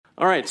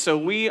All right, so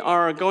we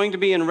are going to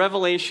be in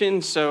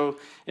Revelation. So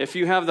if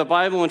you have the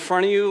Bible in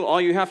front of you, all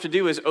you have to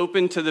do is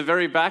open to the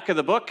very back of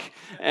the book,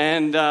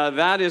 and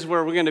that is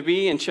where we're going to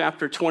be in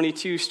chapter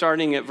 22,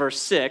 starting at verse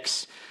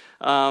 6.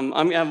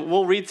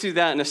 We'll read through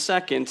that in a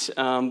second,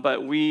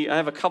 but I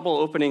have a couple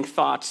opening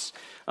thoughts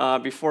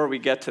before we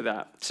get to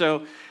that.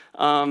 So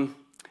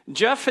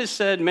Jeff has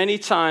said many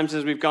times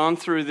as we've gone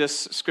through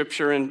this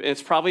scripture, and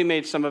it's probably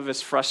made some of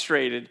us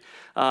frustrated,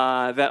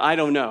 that I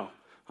don't know.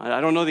 I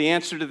don't know the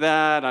answer to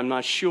that. I'm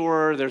not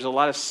sure. There's a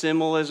lot of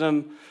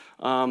symbolism.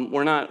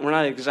 We're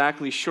not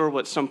exactly sure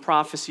what some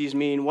prophecies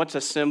mean. What's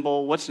a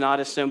symbol? What's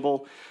not a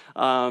symbol?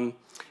 And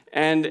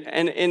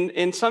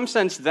in some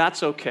sense,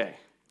 that's okay,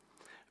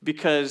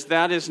 because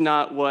that is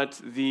not what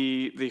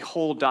the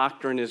whole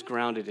doctrine is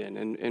grounded in,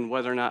 and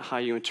whether or not how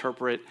you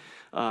interpret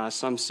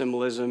some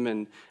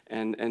symbolism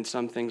and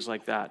some things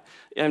like that.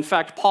 In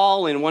fact,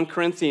 Paul in 1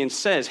 Corinthians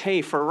says,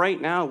 hey, for right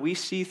now, we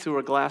see through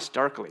a glass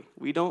darkly.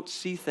 We don't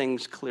see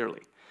things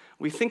clearly.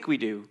 We think we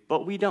do,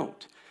 but we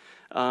don't.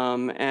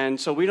 And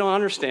so we don't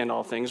understand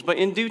all things, but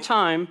in due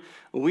time,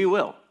 we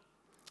will.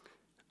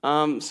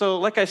 So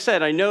like I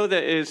said, I know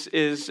that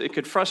it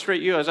could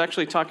frustrate you. I was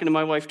actually talking to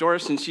my wife,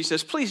 Doris, and she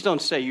says, please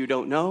don't say you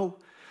don't know.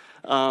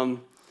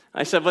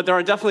 I said, but there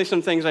are definitely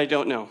some things I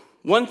don't know.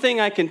 One thing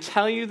I can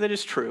tell you that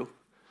is true: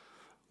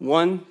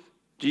 1,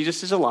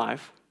 Jesus is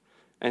alive,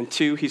 and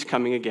 2, he's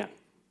coming again.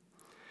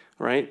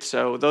 Right?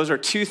 So those are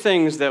 2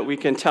 things that we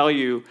can tell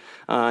you.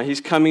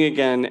 He's coming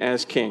again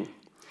as king.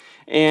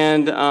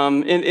 And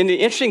the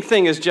interesting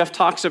thing is Jeff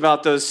talks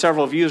about those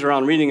several views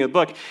around reading the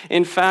book.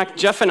 In fact,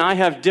 Jeff and I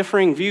have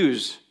differing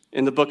views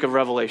in the book of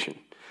Revelation.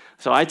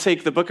 So I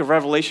take the book of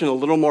Revelation a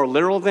little more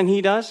literal than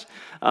he does.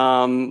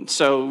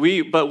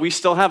 But we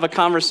still have a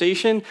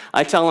conversation.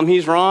 I tell him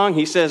he's wrong.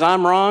 He says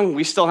I'm wrong.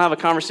 We still have a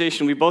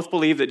conversation. We both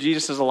believe that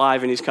Jesus is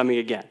alive and he's coming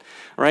again.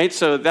 Right?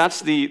 So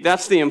that's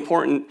the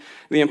important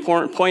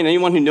point.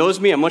 Anyone who knows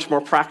me, I'm much more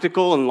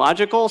practical and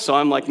logical. So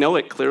I'm like, no,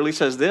 it clearly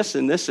says this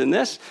and this and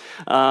this.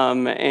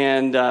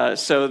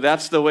 So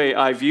that's the way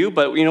I view.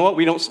 But you know what?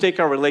 We don't stake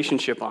our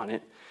relationship on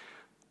it.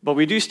 But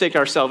we do stake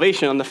our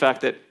salvation on the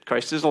fact that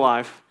Christ is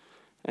alive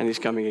and he's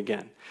coming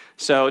again.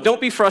 So don't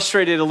be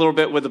frustrated a little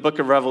bit with the book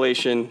of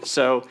Revelation.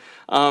 So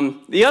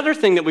the other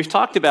thing that we've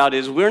talked about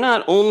is we're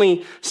not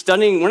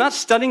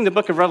studying the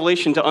book of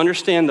Revelation to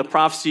understand the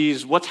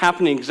prophecies, what's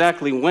happening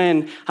exactly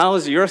when, how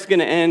is the earth going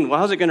to end,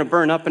 how is it going to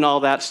burn up and all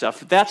that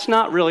stuff. That's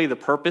not really the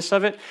purpose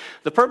of it.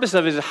 The purpose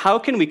of it is how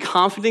can we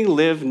confidently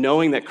live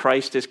knowing that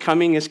Christ is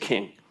coming as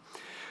king.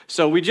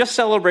 So we just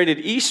celebrated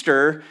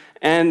Easter,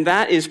 and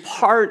that is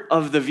part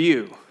of the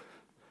view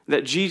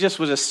that Jesus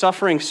was a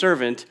suffering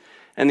servant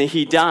and that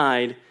he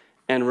died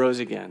and rose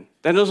again.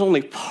 That is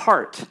only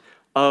part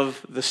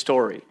of the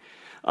story.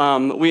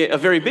 A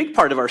very big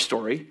part of our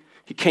story,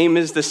 he came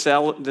as the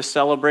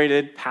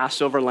celebrated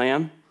Passover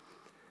lamb,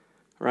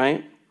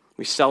 right?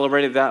 We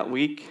celebrated that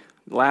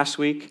last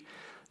week.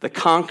 The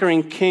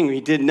conquering king. He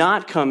did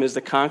not come as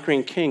the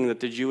conquering king that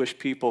the Jewish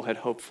people had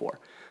hoped for.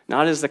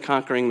 Not as the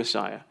conquering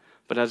Messiah,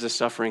 but as a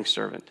suffering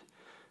servant.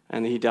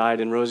 And he died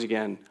and rose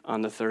again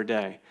on the 3rd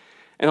day.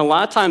 And a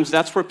lot of times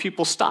that's where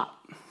people stop.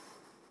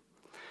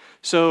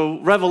 So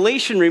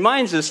Revelation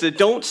reminds us that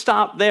don't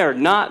stop there,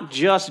 not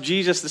just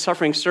Jesus, the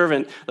suffering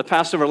servant, the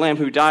Passover lamb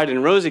who died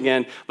and rose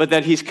again, but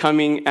that he's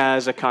coming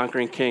as a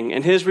conquering king.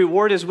 And his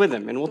reward is with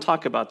him, and we'll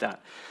talk about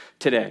that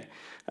today.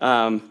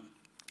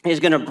 He's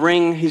going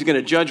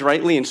to judge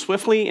rightly and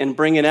swiftly and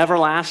bring an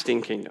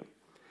everlasting kingdom,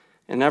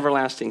 an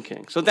everlasting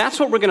king. So that's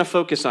what we're going to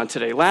focus on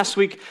today. Last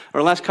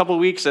couple of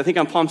weeks, I think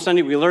on Palm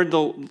Sunday, we learned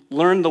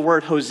the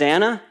word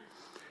Hosanna.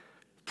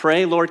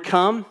 Pray, Lord,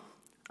 come.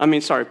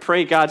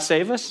 Pray, God,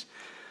 save us.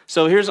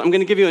 So I'm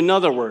going to give you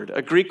another word,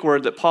 a Greek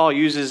word that Paul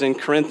uses in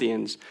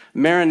Corinthians,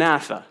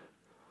 Maranatha.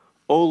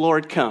 O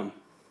Lord, come.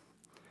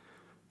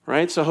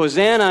 Right? So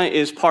Hosanna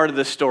is part of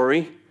the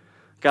story.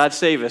 God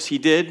save us. He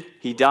did.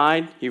 He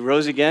died. He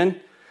rose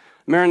again.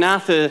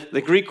 Maranatha,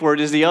 the Greek word,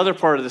 is the other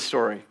part of the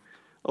story.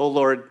 O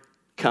Lord,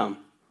 come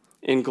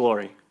in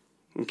glory.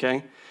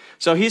 Okay?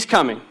 So he's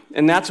coming.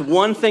 And that's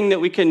one thing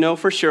that we can know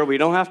for sure. We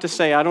don't have to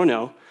say, I don't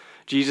know.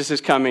 Jesus is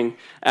coming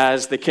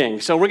as the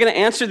king. So we're going to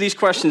answer these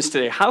questions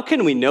today. How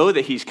can we know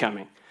that he's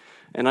coming?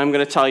 And I'm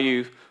going to tell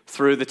you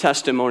through the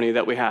testimony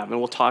that we have, and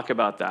we'll talk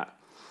about that.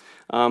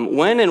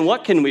 When and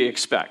what can we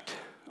expect?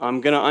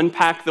 I'm going to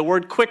unpack the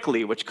word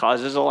quickly, which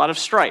causes a lot of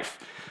strife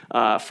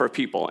for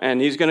people, and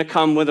he's going to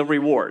come with a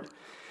reward.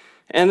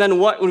 And then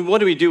what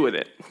do we do with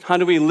it? How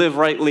do we live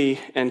rightly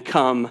and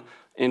come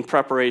in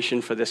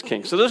preparation for this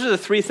king? So those are the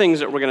 3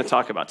 things that we're going to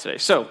talk about today.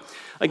 So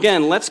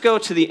again, let's go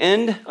to the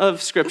end of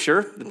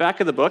Scripture, the back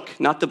of the book,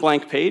 not the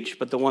blank page,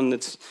 but the one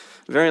that's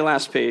very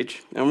last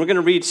page. And we're going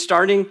to read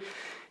starting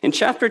in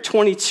chapter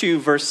 22,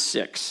 verse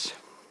 6.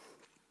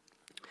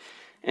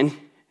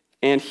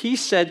 And he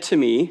said to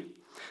me,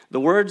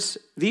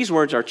 these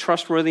words are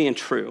trustworthy and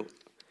true.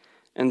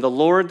 And the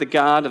Lord, the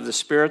God of the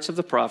spirits of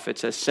the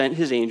prophets, has sent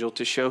his angel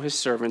to show his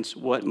servants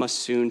what must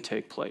soon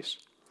take place.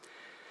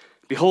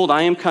 Behold,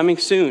 I am coming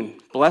soon.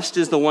 Blessed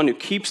is the one who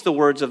keeps the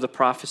words of the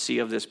prophecy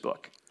of this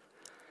book.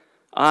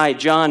 I,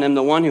 John, am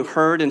the one who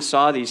heard and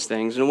saw these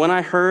things. And when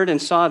I heard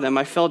and saw them,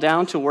 I fell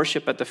down to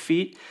worship at the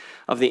feet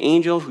of the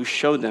angel who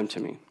showed them to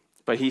me.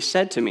 But he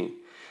said to me,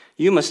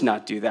 you must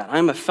not do that. I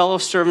am a fellow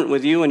servant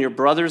with you and your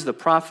brothers, the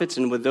prophets,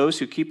 and with those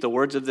who keep the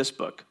words of this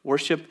book.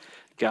 Worship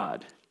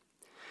God.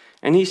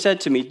 And he said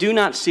to me, do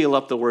not seal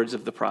up the words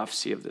of the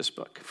prophecy of this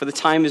book, for the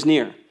time is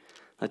near.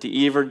 Let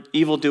the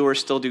evildoer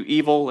still do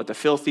evil, let the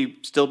filthy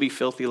still be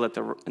filthy,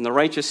 and the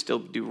righteous still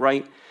do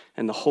right,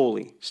 and the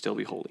holy still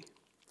be holy.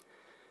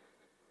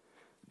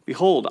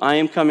 Behold, I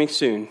am coming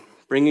soon,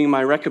 bringing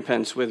my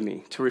recompense with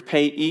me, to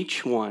repay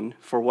each one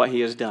for what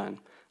he has done.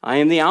 I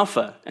am the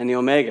Alpha and the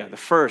Omega, the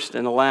first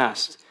and the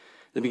last,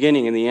 the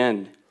beginning and the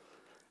end.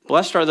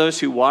 Blessed are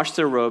those who wash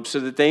their robes, so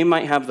that they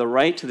might have the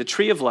right to the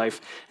tree of life,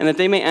 and that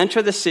they may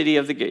enter the city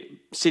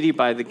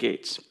by the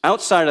gates.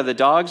 Outside are the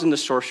dogs and the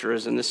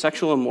sorcerers, and the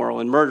sexual immoral,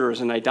 and murderers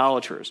and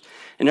idolaters,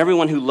 and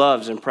everyone who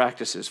loves and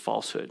practices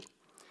falsehood.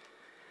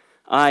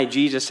 I,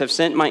 Jesus, have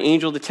sent my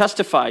angel to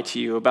testify to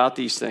you about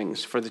these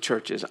things for the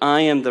churches.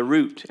 I am the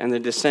root and the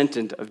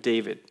descendant of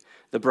David,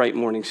 the bright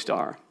morning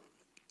star.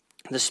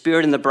 The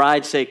Spirit and the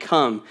bride say,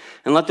 come.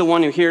 And let the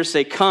one who hears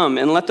say, come.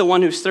 And let the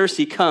one who's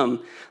thirsty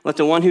come. Let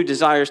the one who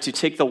desires to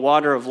take the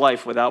water of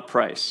life without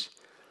price.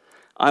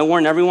 I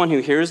warn everyone who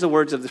hears the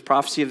words of the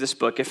prophecy of this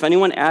book. If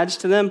anyone adds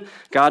to them,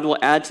 God will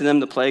add to them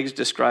the plagues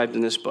described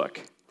in this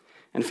book.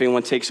 And if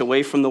anyone takes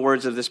away from the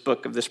words of this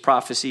book, of this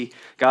prophecy,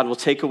 God will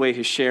take away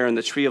his share in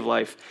the tree of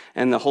life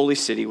and the holy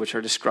city, which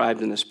are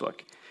described in this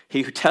book.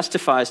 He who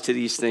testifies to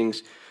these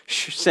things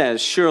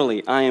says,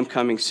 surely I am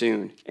coming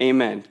soon.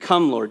 Amen.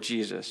 Come, Lord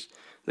Jesus.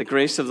 The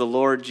grace of the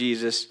Lord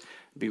Jesus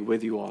be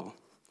with you all.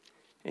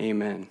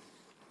 Amen.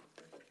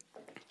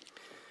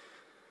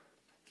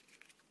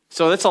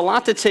 So that's a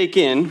lot to take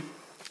in.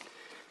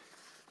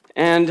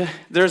 And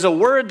there's a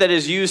word that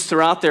is used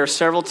throughout there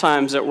several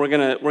times that we're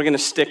gonna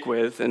stick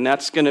with, and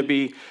that's going to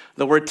be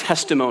the word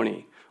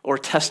testimony or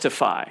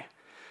testify.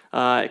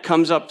 It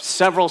comes up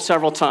several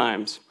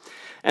times.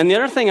 And the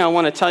other thing I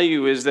want to tell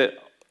you is that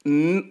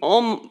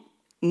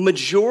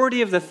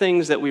majority of the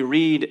things that we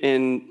read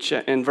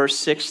in verse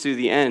 6 through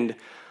the end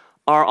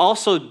are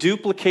also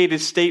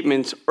duplicated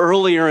statements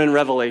earlier in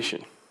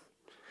Revelation.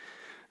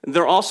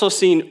 They're also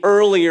seen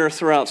earlier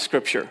throughout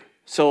Scripture.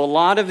 So a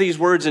lot of these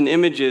words and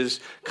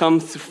images come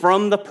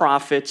from the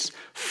prophets,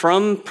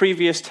 from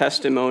previous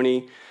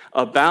testimony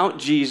about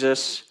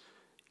Jesus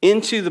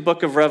into the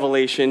book of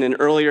Revelation in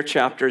earlier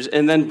chapters,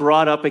 and then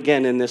brought up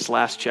again in this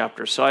last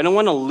chapter. So I don't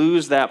want to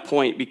lose that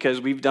point because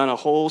we've done a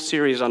whole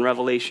series on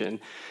Revelation,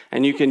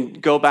 and you can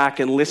go back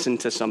and listen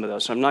to some of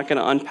those. So I'm not going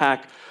to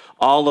unpack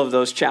all of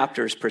those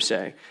chapters per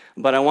se,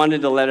 but I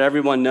wanted to let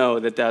everyone know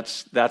that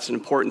that's an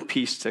important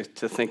piece to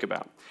think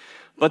about.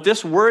 But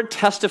this word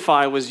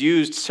testify was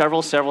used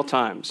several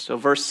times. So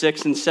verse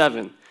 6 and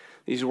 7,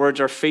 these words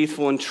are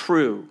faithful and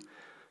true.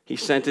 He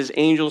sent his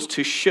angels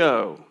to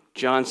show.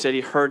 John said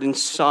he heard and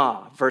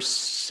saw. Verse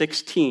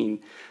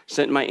 16,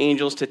 sent my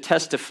angels to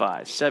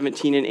testify.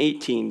 17 and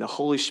 18, the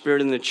Holy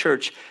Spirit and the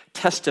church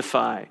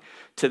testify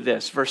to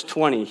this. Verse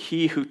 20,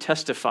 he who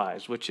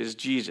testifies, which is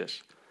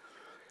Jesus.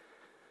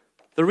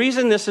 The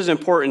reason this is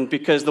important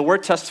because the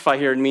word testify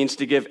here means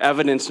to give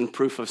evidence and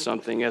proof of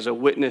something as a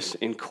witness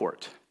in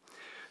court.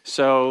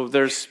 So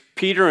there's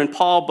Peter and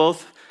Paul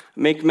both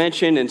make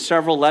mention in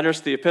several letters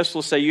to the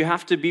epistles say you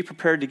have to be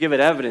prepared to give it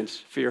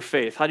evidence for your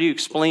faith. How do you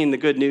explain the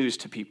good news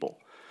to people?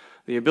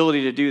 The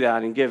ability to do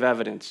that and give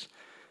evidence.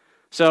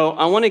 So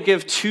I want to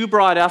give two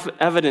broad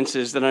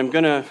evidences that I'm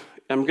going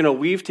to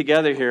weave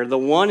together here. The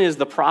one is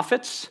the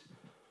prophets.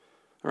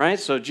 Right?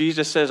 So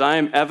Jesus says, I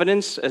am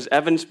evidence, as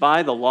evidenced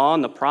by the law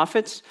and the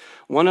prophets.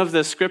 One of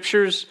the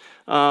scriptures,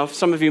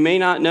 some of you may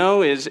not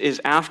know, is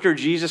after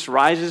Jesus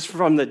rises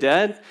from the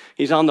dead.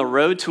 He's on the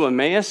road to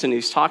Emmaus, and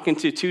he's talking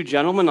to two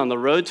gentlemen on the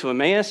road to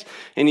Emmaus.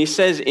 And he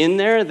says in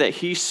there that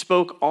he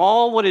spoke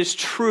all what is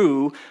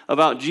true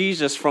about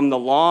Jesus from the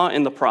law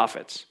and the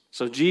prophets.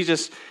 So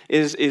Jesus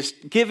is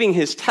giving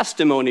his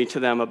testimony to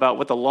them about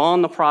what the law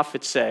and the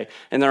prophets say,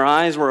 and their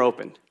eyes were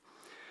opened.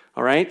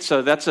 All right,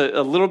 so that's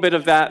a little bit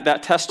of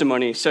that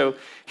testimony. So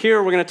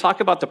here we're going to talk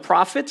about the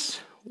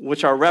prophets,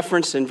 which are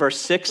referenced in verse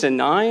 6 and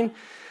 9.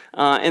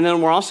 And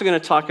then we're also going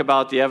to talk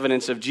about the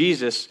evidence of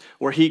Jesus,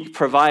 where he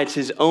provides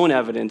his own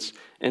evidence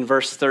in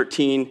verse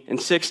 13 and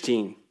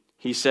 16.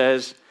 He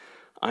says,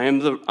 I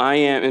am,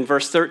 in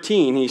verse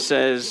 13, he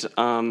says,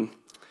 I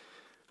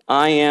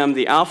am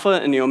the Alpha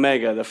and the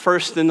Omega, the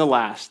first and the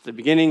last, the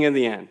beginning and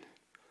the end.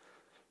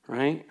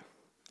 Right?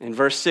 In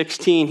verse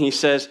 16, he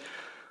says,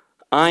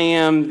 I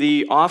am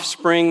the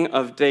offspring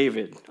of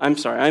David. I'm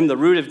the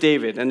root of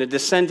David and the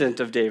descendant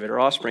of David, or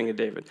offspring of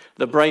David,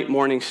 the bright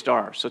morning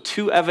star. So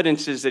two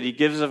evidences that he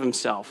gives of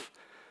himself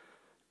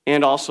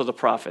and also the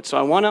prophet. So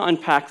I want to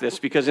unpack this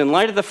because in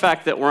light of the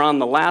fact that we're on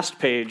the last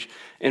page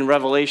in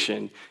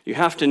Revelation, you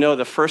have to know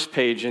the first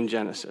page in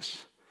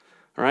Genesis.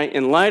 All right,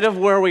 in light of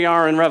where we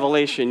are in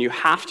Revelation, you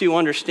have to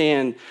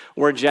understand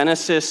where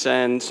Genesis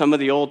and some of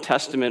the Old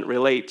Testament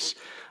relates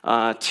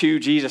to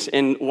Jesus.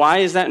 And why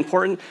is that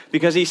important?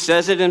 Because he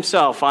says it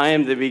himself. I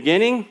am the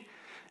beginning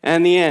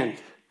and the end.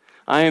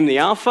 I am the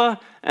Alpha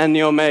and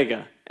the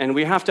Omega. And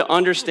we have to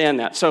understand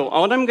that. So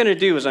what I'm going to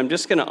do is I'm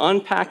just going to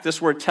unpack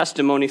this word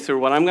testimony through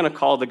what I'm going to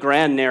call the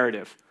grand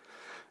narrative,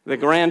 the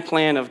grand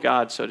plan of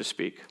God, so to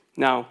speak.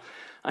 Now,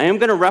 I am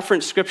going to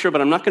reference scripture, but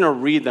I'm not going to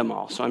read them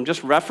all. So I'm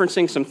just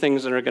referencing some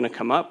things that are going to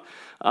come up.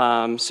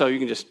 So you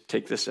can just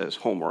take this as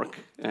homework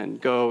and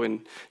go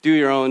and do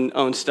your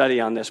own study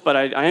on this. But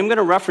I am going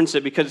to reference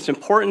it because it's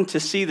important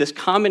to see this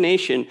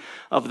combination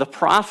of the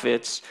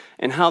prophets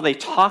and how they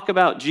talk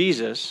about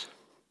Jesus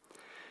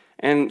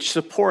and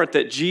support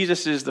that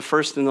Jesus is the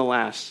first and the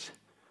last,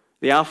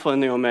 the Alpha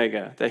and the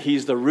Omega, that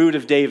he's the root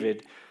of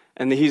David,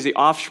 and that he's the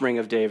offspring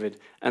of David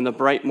and the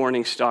bright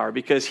morning star,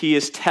 because he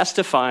is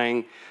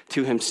testifying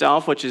to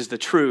himself, which is the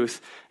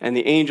truth, and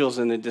the angels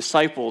and the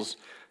disciples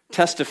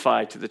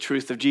testify to the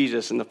truth of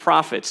Jesus, and the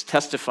prophets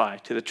testify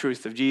to the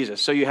truth of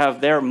Jesus. So you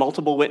have there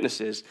multiple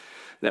witnesses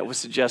that would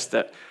suggest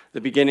that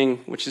the beginning,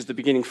 which is the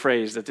beginning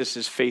phrase, that this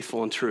is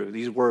faithful and true.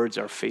 These words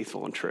are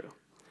faithful and true.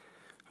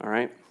 All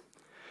right?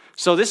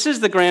 So this is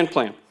the grand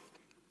plan.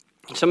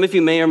 Some of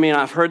you may or may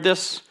not have heard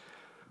this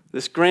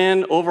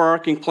grand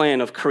overarching plan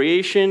of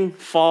creation,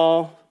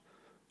 fall,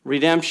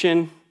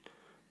 redemption,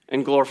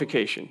 and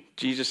glorification.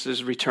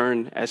 Jesus'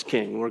 return as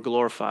king. We're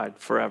glorified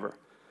forever.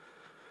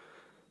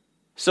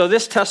 So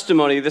this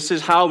testimony, this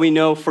is how we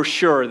know for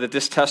sure that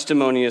this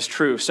testimony is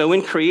true. So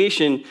in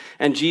creation,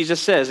 and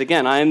Jesus says,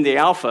 again, I am the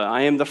Alpha,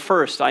 I am the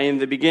first, I am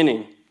the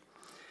beginning.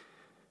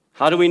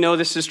 How do we know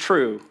this is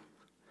true?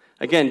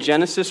 Again,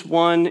 Genesis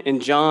 1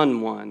 and John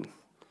 1.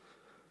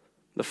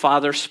 The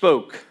Father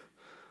spoke.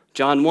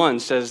 John 1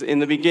 says, in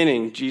the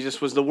beginning,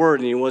 Jesus was the Word,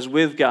 and he was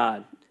with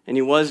God, and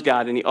he was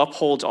God, and he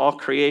upholds all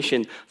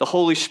creation. The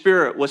Holy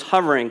Spirit was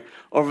hovering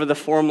over the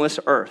formless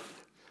earth.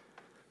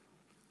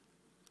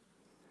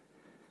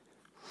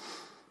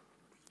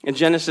 In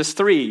Genesis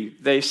 3,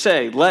 they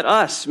say, let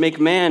us make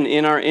man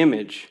in our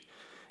image.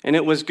 And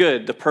it was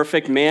good. The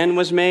perfect man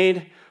was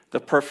made, the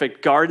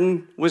perfect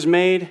garden was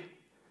made,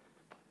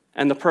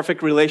 and the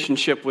perfect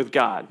relationship with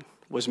God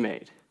was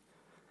made.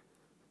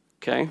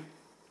 Okay?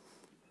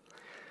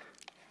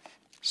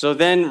 So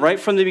then, right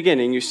from the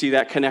beginning, you see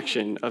that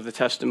connection of the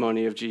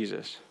testimony of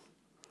Jesus.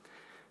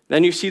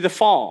 Then you see the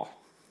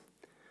fall.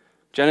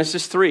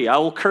 Genesis 3, I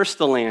will curse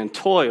the land,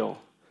 toil,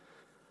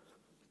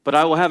 but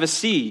I will have a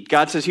seed.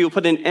 God says he will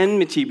put an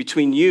enmity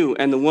between you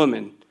and the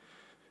woman.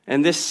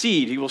 And this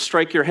seed, he will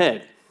strike your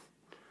head.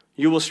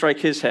 You will strike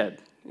his head,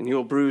 and he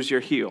will bruise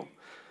your heel.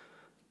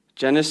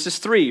 Genesis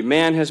 3,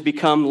 man has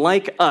become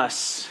like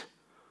us,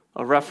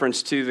 a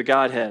reference to the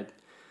Godhead.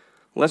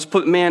 Let's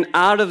put man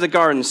out of the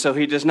garden so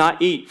he does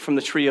not eat from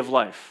the tree of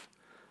life.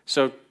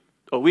 So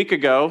a week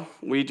ago,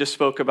 we just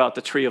spoke about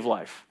the tree of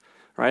life,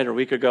 right? Or a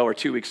week ago or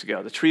 2 weeks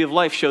ago. The tree of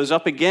life shows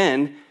up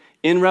again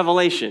in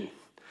Revelation.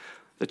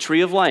 The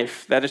tree of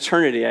life, that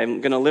eternity, I'm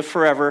going to live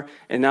forever,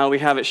 and now we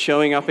have it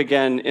showing up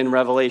again in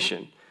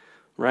Revelation,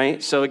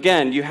 right? So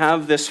again, you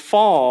have this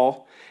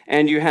fall,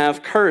 and you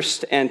have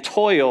cursed and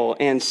toil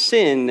and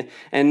sin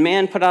and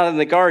man put out of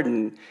the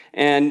garden,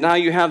 and now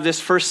you have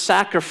this first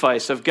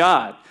sacrifice of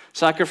God,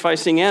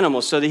 sacrificing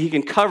animals so that he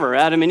can cover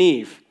Adam and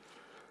Eve,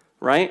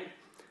 right?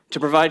 To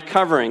provide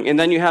covering. And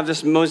then you have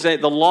this Mosaic,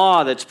 the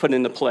law that's put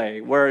into play,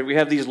 where we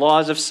have these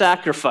laws of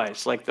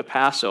sacrifice, like the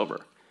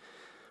Passover,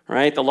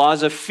 right? The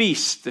laws of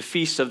feasts, the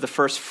feasts of the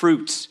first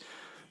fruits,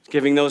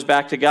 giving those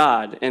back to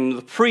God, and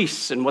the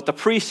priests and what the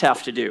priests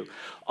have to do.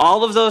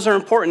 All of those are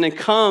important and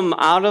come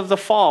out of the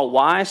fall.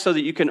 Why? So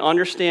that you can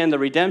understand the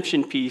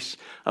redemption piece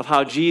of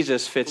how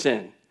Jesus fits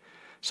in.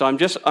 So I'm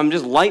just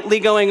lightly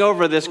going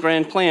over this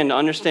grand plan to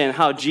understand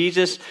how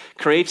Jesus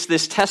creates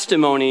this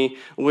testimony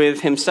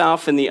with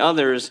himself and the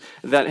others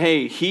that,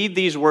 hey, heed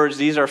these words,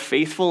 these are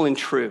faithful and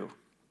true.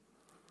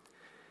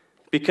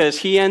 Because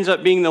he ends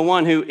up being the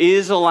one who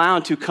is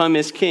allowed to come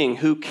as king,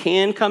 who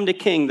can come to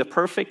king, the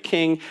perfect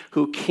king,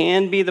 who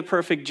can be the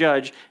perfect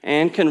judge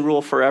and can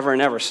rule forever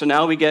and ever. So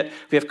now we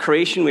have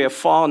creation, we have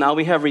fall, now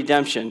we have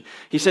redemption.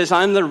 He says,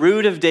 I'm the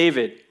root of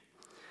David.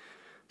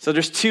 So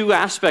there's two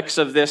aspects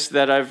of this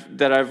that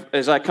I've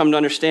as I come to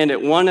understand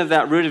it. One of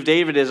that root of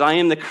David is I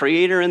am the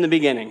creator in the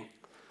beginning,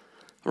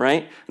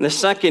 right? And the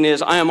second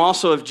is I am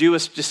also of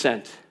Jewish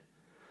descent.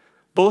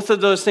 Both of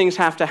those things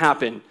have to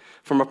happen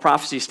from a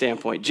prophecy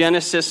standpoint.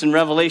 Genesis and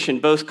Revelation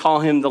both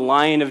call him the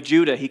Lion of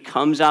Judah. He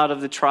comes out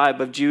of the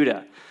tribe of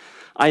Judah.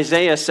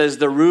 Isaiah says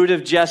the root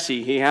of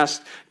Jesse.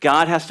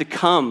 God has to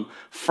come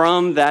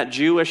from that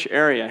Jewish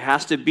area. It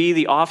has to be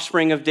the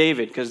offspring of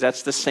David, because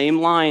that's the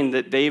same line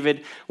that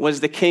David was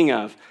the king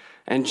of.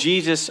 And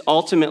Jesus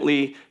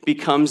ultimately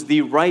becomes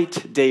the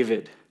right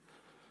David.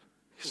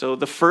 So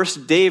the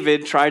first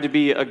David tried to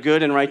be a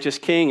good and righteous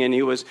king, and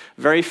he was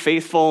very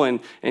faithful,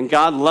 and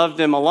God loved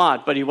him a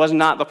lot, but he was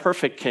not the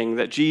perfect king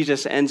that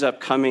Jesus ends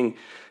up coming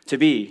to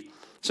be.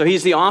 So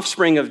he's the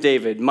offspring of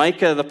David.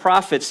 Micah the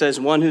prophet says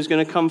one who's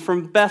going to come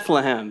from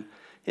Bethlehem.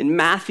 In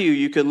Matthew,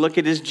 you could look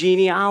at his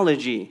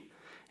genealogy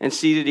and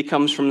see that he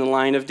comes from the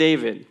line of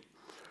David.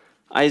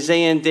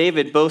 Isaiah and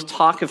David both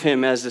talk of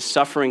him as the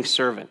suffering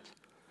servant.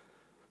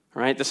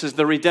 Right? This is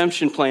the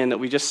redemption plan that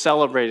we just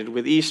celebrated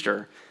with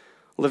Easter.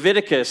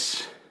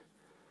 Leviticus,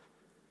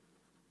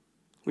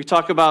 we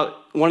talk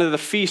about one of the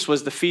feasts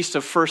was the Feast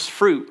of First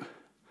Fruit.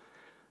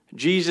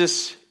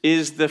 Jesus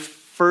is the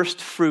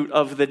first fruit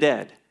of the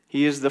dead.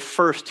 He is the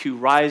first who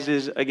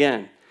rises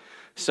again.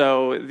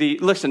 So,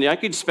 listen, I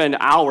could spend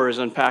hours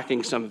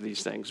unpacking some of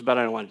these things, but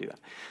I don't want to do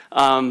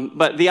that.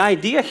 But the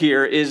idea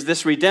here is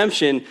this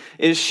redemption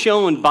is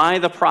shown by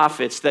the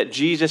prophets that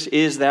Jesus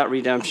is that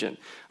redemption,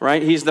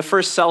 right? He's the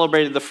first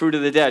celebrated the fruit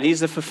of the dead.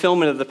 He's the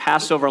fulfillment of the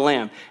Passover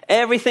lamb.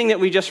 Everything that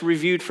we just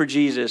reviewed for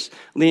Jesus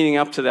leading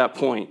up to that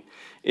point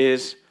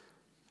is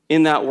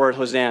in that word,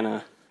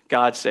 Hosanna,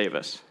 God save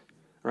us,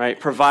 right?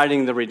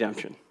 Providing the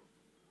redemption.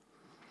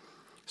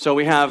 So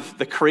we have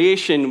the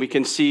creation, we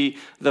can see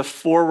the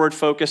forward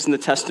focus and the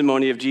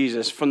testimony of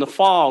Jesus. From the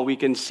fall, we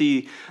can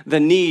see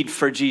the need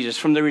for Jesus.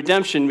 From the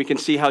redemption, we can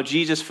see how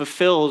Jesus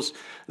fulfills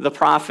the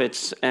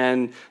prophets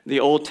and the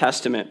Old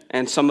Testament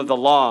and some of the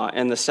law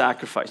and the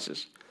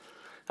sacrifices.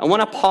 I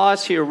want to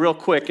pause here real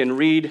quick and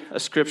read a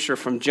scripture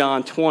from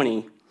John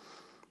 20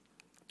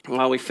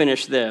 while we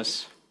finish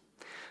this.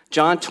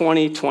 John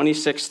 20,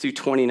 26 through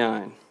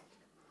 29.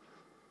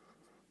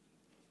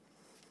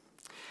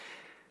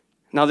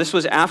 Now, this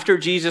was after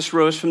Jesus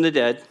rose from the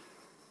dead,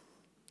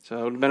 so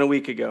it would have been a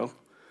week ago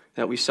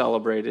that we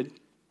celebrated.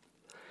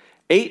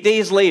 8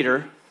 days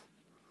later,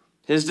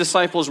 his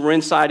disciples were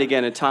inside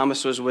again, and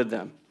Thomas was with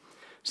them.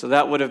 So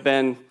that would have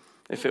been,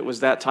 if it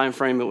was that time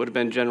frame, it would have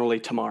been generally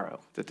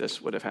tomorrow that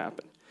this would have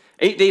happened.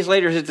 8 days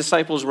later, his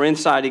disciples were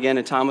inside again,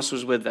 and Thomas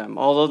was with them.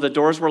 Although the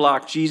doors were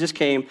locked, Jesus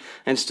came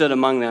and stood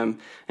among them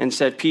and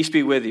said, "Peace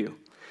be with you."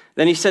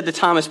 Then he said to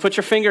Thomas, "Put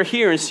your finger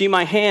here and see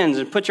my hands,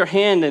 and put your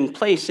hand and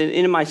place it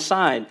in my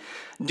side.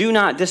 Do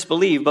not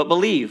disbelieve, but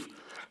believe."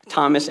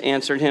 Thomas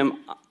answered him,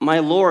 "My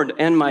Lord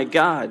and my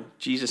God."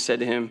 Jesus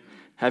said to him,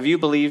 "Have you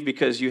believed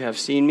because you have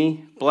seen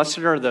me? Blessed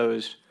are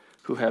those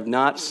who have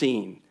not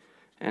seen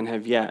and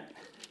have yet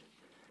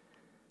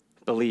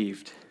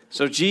believed."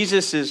 So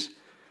Jesus is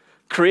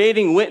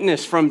creating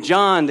witness from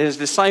John to his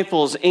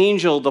disciples,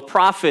 angel, the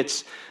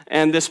prophets,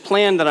 and this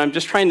plan that I'm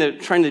just trying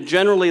to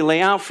generally lay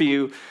out for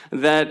you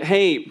that,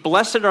 hey,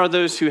 blessed are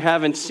those who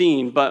haven't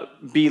seen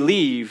but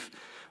believe,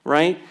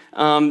 right?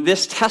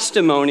 This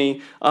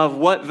testimony of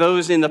what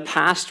those in the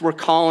past were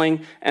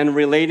calling and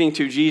relating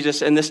to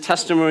Jesus, and this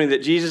testimony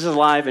that Jesus is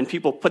alive, and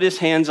people put his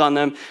hands on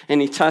them,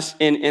 and they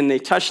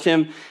touched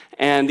him,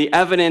 and the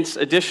evidence,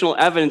 additional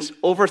evidence,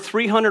 over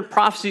 300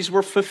 prophecies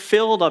were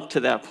fulfilled up to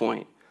that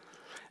point.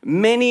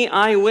 Many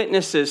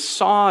eyewitnesses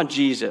saw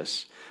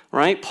Jesus.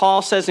 Right?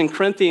 Paul says in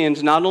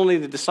Corinthians, not only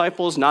the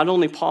disciples, not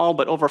only Paul,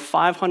 but over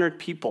 500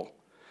 people.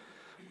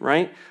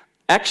 Right?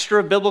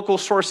 Extra biblical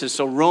sources,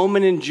 so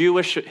Roman and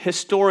Jewish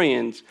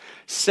historians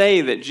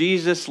say that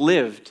Jesus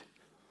lived.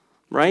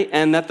 Right?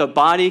 And that the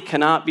body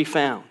cannot be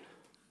found.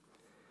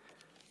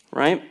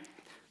 Right?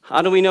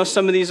 How do we know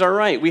some of these are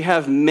right? We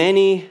have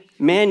many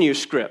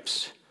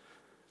manuscripts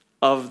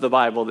of the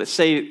Bible that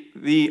say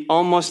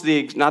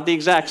not the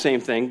exact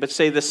same thing, but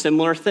say the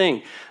similar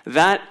thing.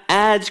 That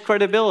adds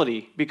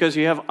credibility because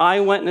you have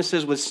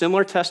eyewitnesses with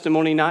similar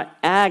testimony, not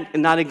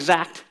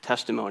exact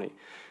testimony.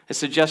 It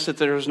suggests that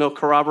there is no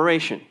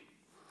corroboration,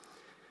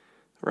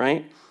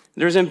 right?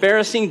 There's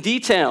embarrassing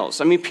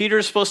details. I mean,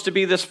 Peter's supposed to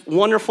be this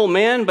wonderful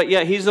man, but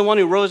yet he's the one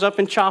who rose up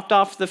and chopped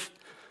off the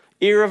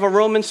ear of a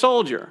Roman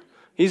soldier.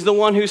 He's the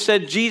one who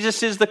said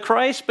Jesus is the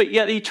Christ, but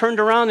yet he turned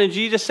around and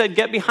Jesus said,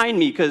 "Get behind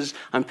me," because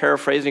I'm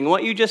paraphrasing.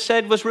 What you just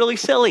said was really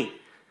silly.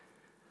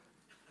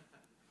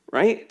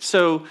 Right?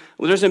 So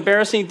there's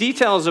embarrassing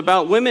details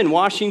about women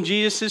washing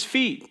Jesus'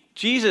 feet.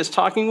 Jesus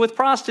talking with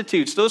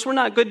prostitutes. Those were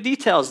not good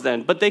details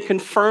then, but they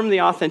confirm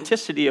the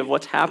authenticity of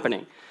what's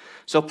happening.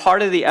 So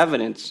part of the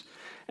evidence,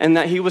 and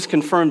that he was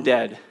confirmed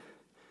dead,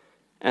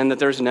 and that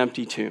there's an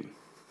empty tomb.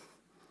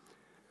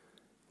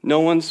 No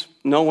one's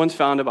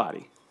found a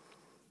body.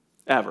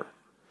 Ever,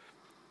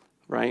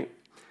 right?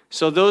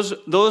 So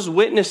those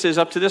witnesses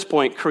up to this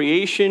point,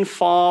 creation,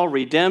 fall,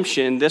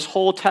 redemption, this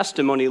whole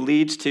testimony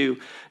leads to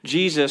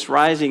Jesus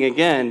rising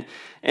again.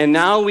 And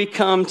now we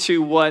come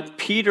to what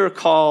Peter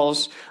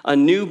calls a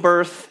new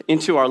birth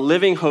into our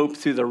living hope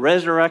through the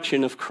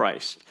resurrection of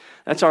Christ.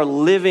 That's our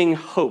living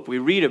hope. We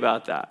read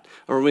about that,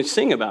 or we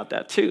sing about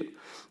that too.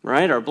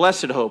 Right? Our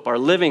blessed hope, our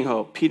living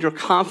hope. Peter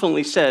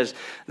confidently says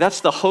that's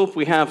the hope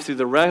we have through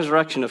the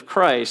resurrection of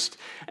Christ,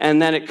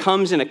 and that it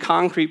comes in a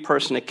concrete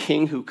person, a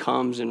king who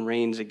comes and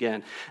reigns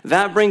again.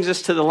 That brings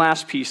us to the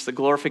last piece, the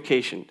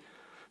glorification.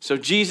 So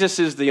Jesus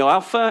is the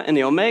Alpha and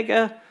the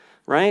Omega,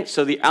 right?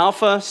 So the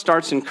Alpha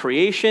starts in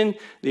creation,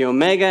 the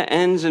Omega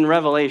ends in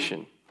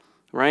Revelation,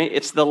 right?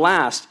 It's the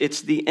last,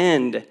 it's the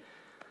end.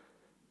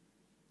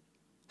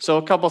 So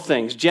a couple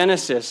things.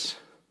 Genesis,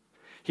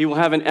 he will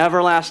have an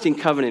everlasting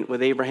covenant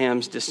with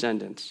Abraham's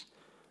descendants.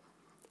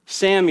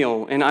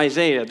 Samuel and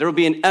Isaiah, there will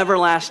be an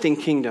everlasting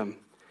kingdom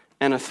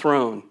and a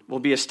throne will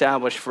be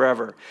established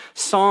forever.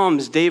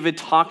 Psalms, David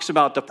talks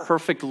about the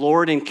perfect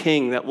Lord and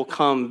King that will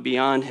come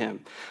beyond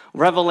him.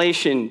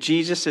 Revelation,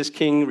 Jesus as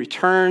King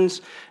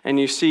returns, and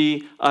you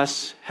see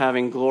us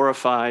having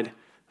glorified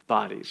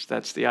bodies.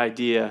 That's the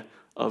idea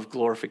of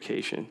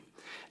glorification.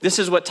 This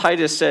is what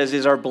Titus says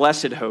is our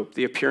blessed hope,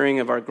 the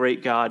appearing of our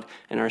great God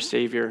and our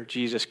Savior,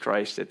 Jesus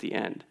Christ, at the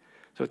end.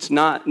 So it's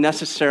not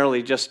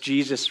necessarily just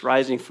Jesus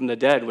rising from the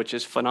dead, which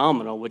is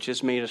phenomenal, which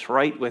has made us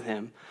right with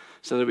him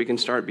so that we can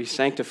start be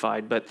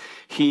sanctified, but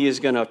he is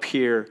going to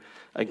appear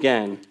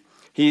again.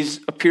 He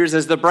appears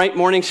as the bright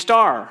morning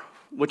star,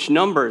 which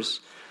Numbers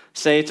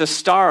say it's a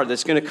star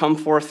that's going to come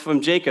forth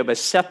from Jacob, a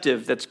scepter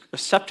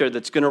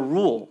that's going to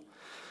rule.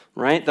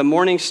 Right? The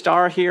morning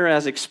star here,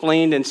 as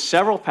explained in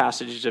several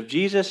passages of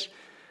Jesus,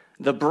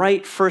 the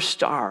bright first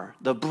star,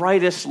 the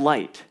brightest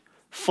light,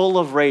 full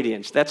of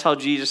radiance. That's how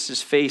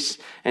Jesus' face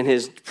and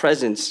his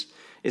presence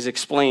is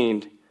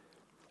explained.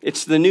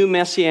 It's the new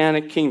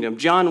messianic kingdom.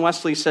 John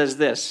Wesley says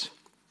this: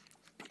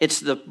 it's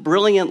the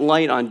brilliant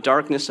light on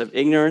darkness of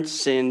ignorance,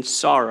 sin,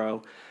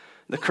 sorrow,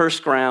 the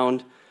cursed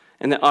ground,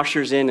 and that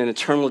ushers in an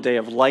eternal day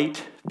of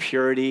light,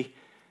 purity,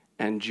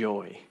 and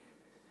joy.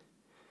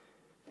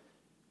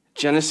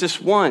 Genesis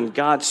 1,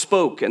 God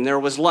spoke and there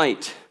was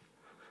light.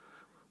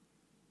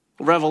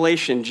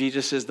 Revelation,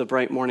 Jesus is the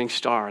bright morning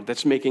star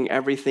that's making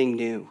everything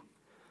new,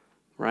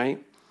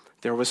 right?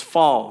 There was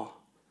fall.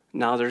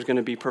 Now there's going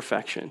to be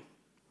perfection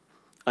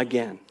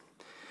again.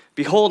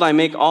 Behold, I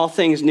make all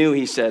things new,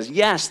 he says.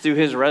 Yes, through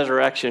his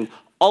resurrection,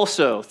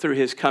 also through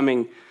his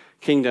coming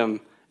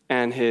kingdom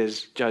and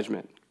his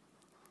judgment,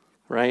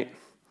 right?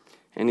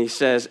 And he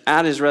says,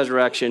 at his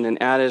resurrection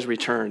and at his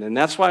return. And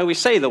that's why we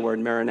say the word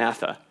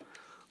Maranatha.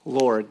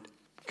 Lord,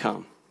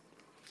 come.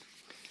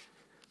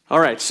 All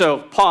right, so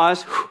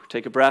pause,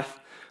 take a breath.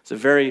 It's a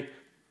very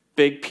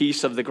big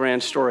piece of the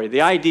grand story.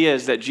 The idea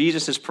is that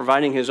Jesus is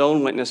providing his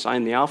own witness. I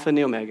am the Alpha and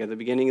the Omega, the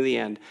beginning and the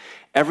end.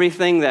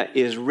 Everything that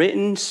is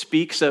written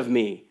speaks of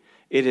me.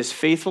 It is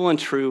faithful and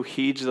true,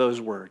 heeds those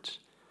words.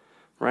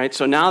 Right?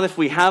 So now if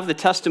we have the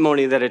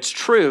testimony that it's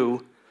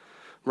true,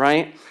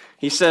 right,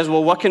 he says,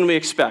 well, what can we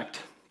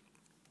expect?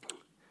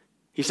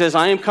 He says,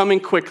 I am coming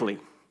quickly.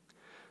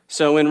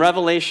 So in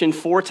Revelation,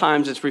 4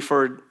 times it's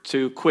referred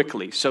to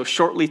quickly. So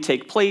shortly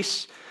take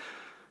place.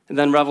 And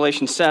then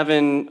Revelation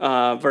 7,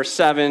 verse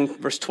 7,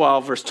 verse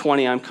 12, verse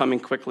 20, I'm coming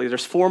quickly.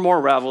 There's 4 more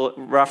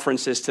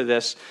references to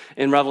this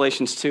in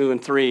Revelations 2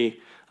 and 3,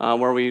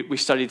 where we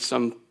studied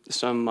some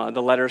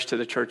the letters to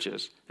the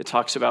churches. It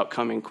talks about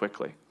coming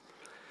quickly.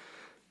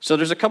 So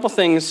there's a couple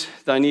things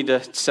that I need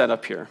to set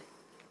up here.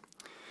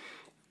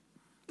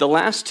 The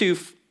last 2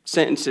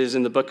 sentences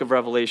in the book of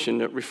Revelation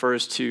that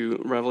refers to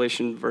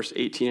Revelation verse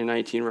 18 and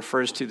 19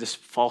 refers to this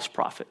false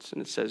prophets. And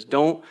it says,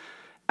 don't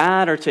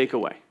add or take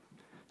away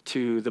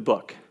to the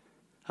book.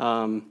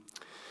 Don't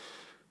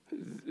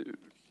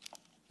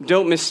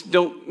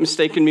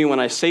mistaken me when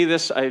I say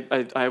this.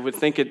 I would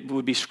think it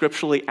would be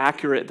scripturally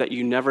accurate that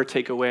you never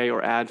take away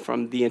or add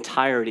from the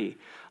entirety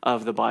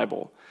of the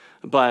Bible.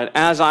 But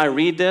as I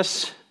read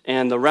this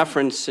and the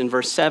reference in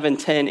verse 7,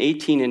 10,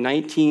 18, and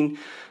 19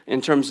 in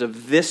terms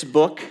of this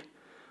book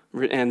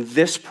and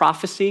this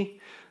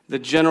prophecy,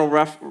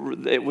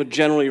 it would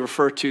generally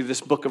refer to this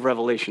book of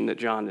Revelation that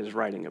John is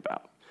writing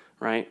about,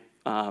 right?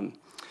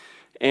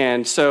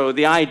 And so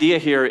the idea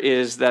here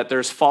is that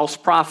there's false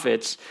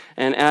prophets,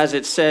 and as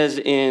it says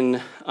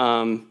in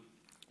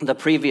the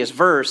previous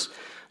verse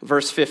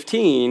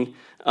 15,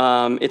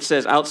 it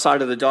says,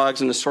 outside of the dogs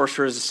and the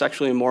sorcerers, the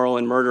sexually immoral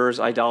and murderers,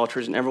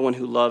 idolaters, and everyone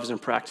who loves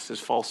and practices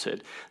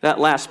falsehood.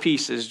 That last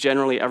piece is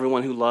generally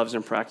everyone who loves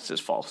and practices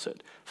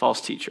falsehood,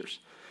 false teachers.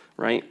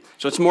 Right?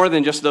 So it's more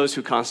than just those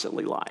who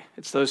constantly lie.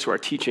 It's those who are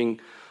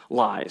teaching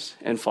lies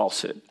and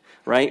falsehood,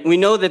 right? We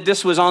know that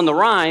this was on the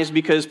rise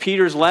because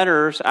Peter's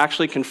letters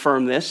actually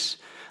confirm this,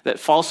 that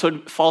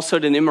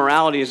falsehood and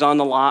immorality is on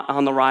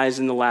the rise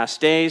in the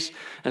last days,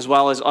 as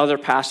well as other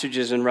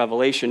passages in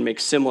Revelation make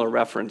similar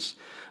reference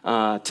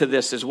to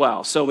this as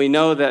well. So we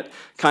know that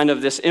kind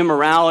of this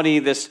immorality,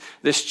 this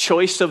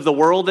choice of the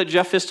world that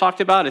Jeff has talked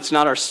about, it's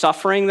not our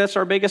suffering that's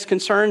our biggest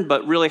concern,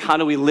 but really how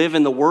do we live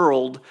in the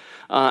world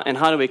and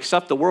how do we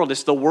accept the world?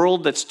 It's the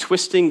world that's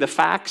twisting the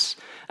facts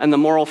and the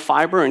moral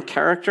fiber and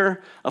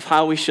character of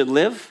how we should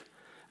live,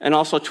 and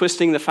also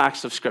twisting the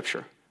facts of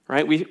Scripture,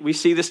 right? We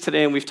see this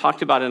today, and we've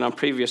talked about it on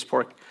previous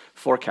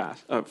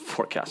podcasts.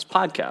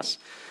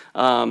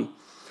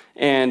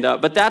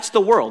 But that's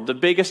the world, the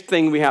biggest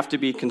thing we have to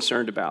be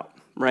concerned about,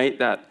 right?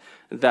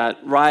 That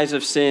rise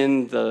of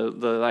sin,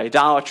 the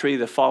idolatry,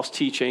 the false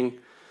teaching,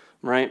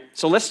 right?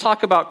 So let's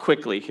talk about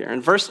quickly here.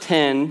 In verse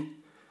 10,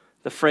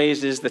 the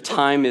phrase is, the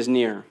time is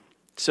near.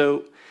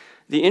 So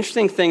the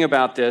interesting thing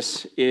about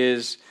this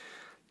is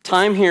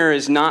time here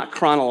is not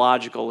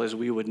chronological as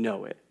we would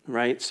know it,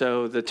 right?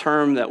 So the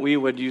term that we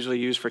would usually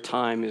use for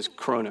time is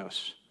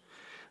chronos.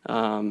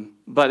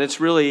 But it's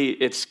really,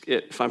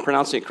 if I'm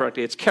pronouncing it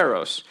correctly, it's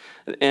kairos.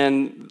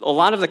 And a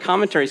lot of the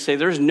commentaries say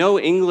there's no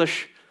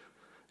English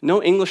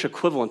no English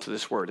equivalent to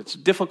this word. It's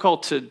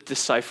difficult to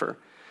decipher.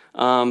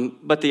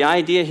 But the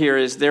idea here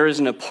is there is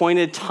an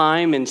appointed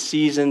time and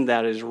season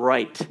that is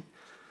right.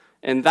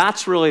 And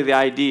that's really the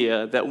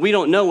idea, that we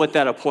don't know what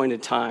that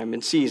appointed time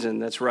and season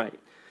that's right?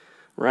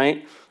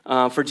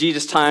 For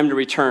Jesus' time to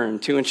return,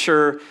 to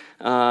ensure,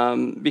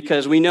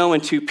 because we know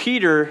in 2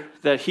 Peter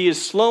that he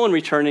is slow in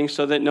returning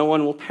so that no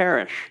one will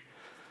perish.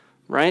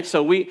 Right?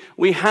 So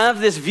we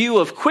have this view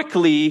of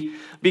quickly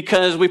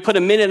because we put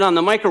a minute on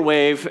the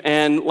microwave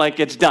and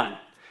it's done.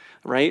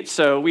 Right?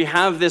 So we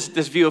have this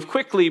view of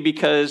quickly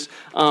because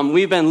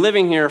we've been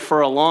living here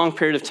for a long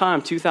period of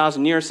time,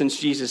 2,000 years since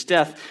Jesus'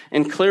 death,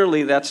 and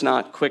clearly that's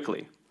not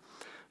quickly.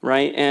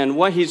 Right? And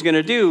what he's going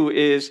to do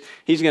is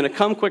he's going to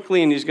come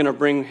quickly and he's going to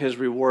bring his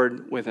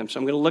reward with him. So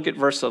I'm going to look at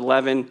verse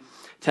 11,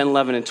 10,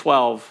 11, and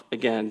 12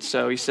 again.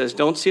 So he says,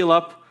 don't seal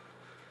up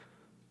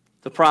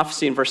the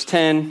prophecy in verse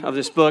 10 of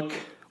this book.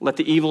 Let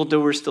the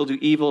evildoers still do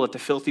evil. Let the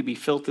filthy be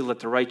filthy. Let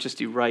the righteous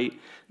do right.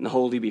 And the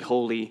holy be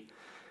holy.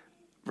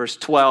 Verse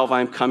 12,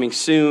 I am coming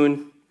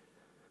soon.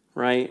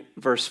 Right?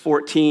 Verse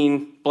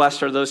 14,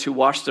 blessed are those who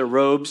wash their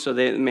robes so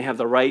they may have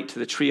the right to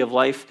the tree of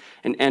life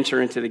and enter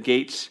into the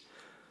gates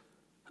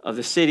of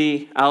the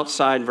city.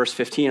 Outside, verse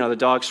 15, are the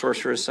dogs,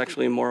 sorcerers,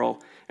 sexually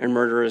immoral, and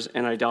murderers,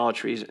 and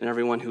idolatries, and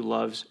everyone who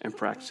loves and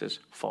practices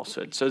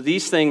falsehood. So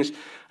these things,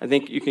 I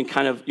think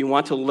you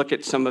want to look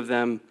at some of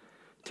them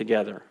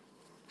together.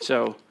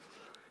 So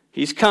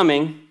he's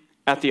coming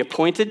at the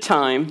appointed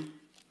time,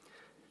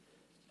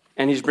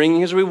 and he's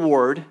bringing his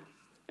reward,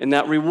 and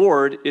that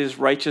reward is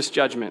righteous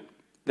judgment.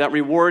 That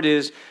reward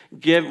is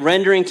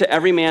rendering to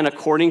every man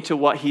according to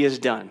what he has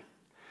done.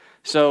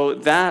 So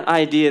that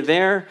idea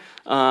there,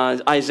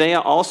 Isaiah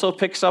also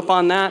picks up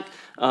on that.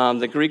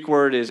 The Greek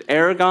word is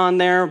ergon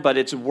there, but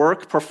it's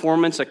work,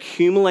 performance,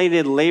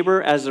 accumulated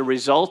labor as a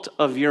result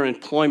of your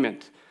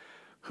employment.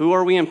 Who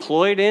are we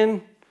employed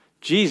in?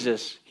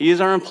 Jesus. He is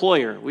our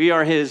employer. We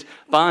are his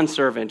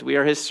bondservant. We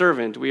are his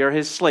servant. We are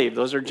his slave.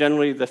 Those are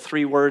generally the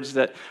 3 words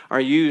that are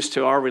used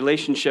to our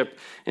relationship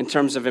in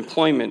terms of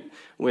employment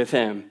with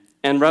him.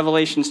 And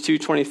Revelations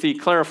 2:23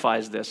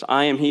 clarifies this.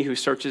 I am he who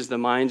searches the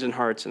minds and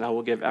hearts, and I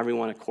will give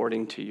everyone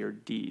according to your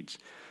deeds.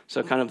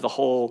 So kind of the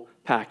whole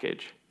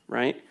package,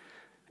 right?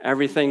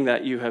 Everything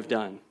that you have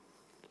done.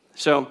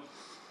 So,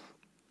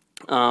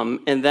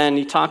 and then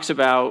he talks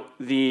about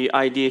the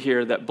idea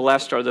here that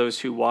blessed are those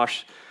who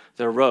wash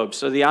their robes.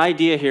 So the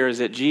idea here is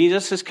that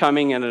Jesus is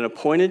coming at an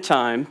appointed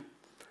time.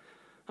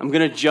 I'm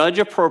going to judge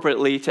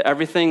appropriately to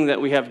everything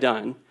that we have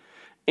done.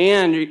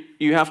 And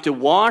you have to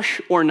wash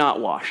or not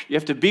wash. You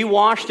have to be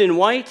washed in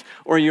white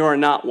or you are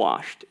not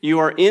washed. You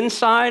are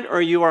inside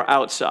or you are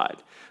outside,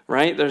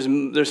 right?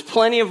 There's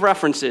plenty of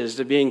references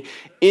to being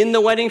in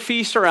the wedding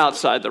feast or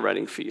outside the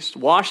wedding feast.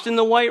 Washed in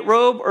the white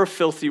robe or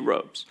filthy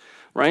robes,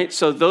 right?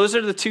 So those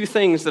are the 2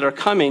 things that are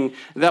coming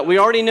that we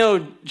already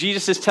know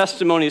Jesus'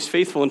 testimony is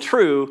faithful and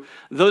true.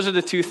 Those are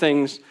the 2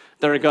 things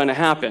that are going to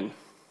happen.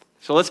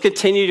 So let's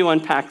continue to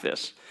unpack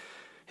this.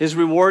 His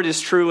reward is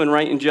true and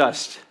right and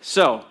just.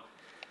 So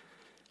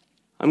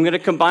I'm going to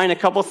combine a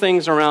couple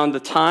things around the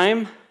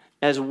time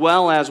as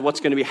well as what's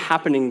going to be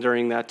happening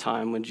during that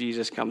time when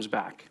Jesus comes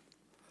back.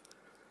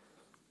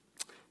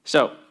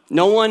 So,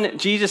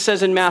 Jesus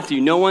says in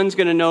Matthew, no one's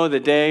going to know the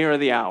day or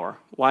the hour.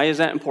 Why is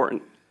that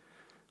important?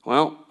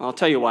 Well, I'll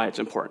tell you why it's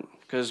important.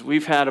 Because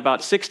we've had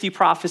about 60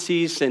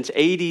 prophecies since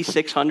AD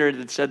 600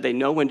 that said they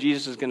know when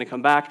Jesus is going to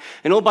come back.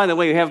 And oh, by the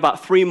way, we have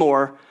about 3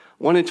 more.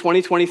 One in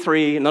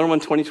 2023, another one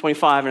in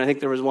 2025, and I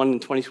think there was one in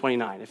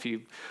 2029, if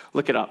you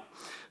look it up.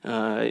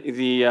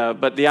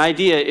 But the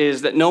idea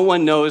is that no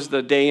one knows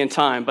the day and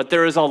time, but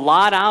there is a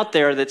lot out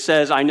there that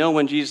says, I know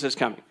when Jesus is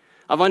coming.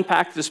 I've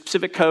unpacked the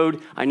specific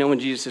code, I know when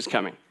Jesus is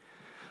coming.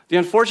 The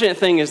unfortunate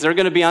thing is they're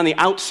going to be on the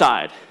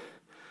outside,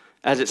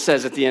 as it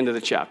says at the end of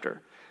the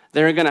chapter.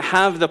 They're going to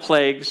have the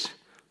plagues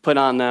put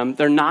on them.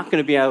 They're not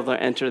going to be able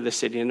to enter the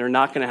city, and they're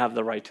not going to have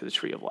the right to the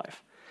tree of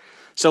life.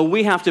 So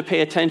we have to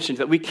pay attention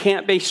that we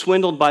can't be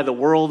swindled by the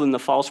world and the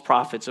false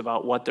prophets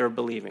about what they're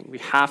believing. We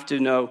have to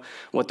know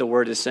what the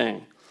word is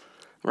saying.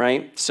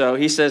 Right? So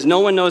he says, no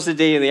one knows the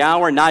day or the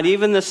hour, not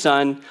even the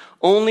Son,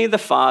 only the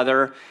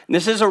Father. And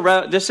this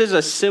is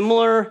a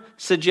similar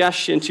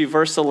suggestion to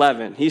verse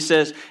 11. He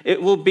says,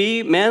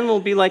 man will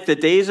be like the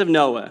days of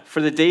Noah.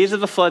 For the days of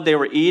the flood, they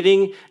were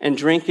eating and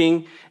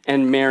drinking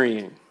and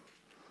marrying.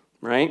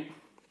 Right?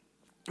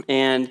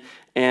 And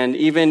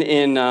even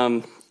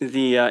in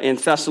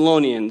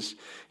Thessalonians,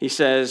 he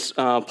says,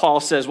 Paul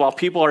says, while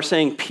people are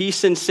saying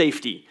peace and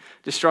safety,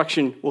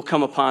 destruction will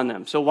come upon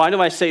them. So why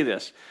do I say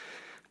this?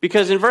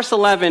 Because in verse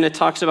 11, it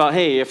talks about,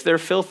 hey, if they're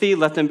filthy,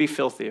 let them be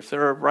filthy. If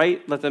they're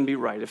right, let them be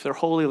right. If they're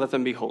holy, let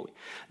them be holy.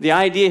 The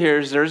idea here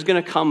is there's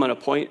going to come an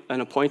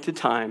appointed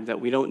time that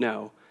we don't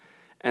know,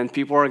 and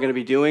people are going to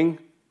be doing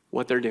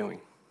what they're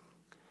doing,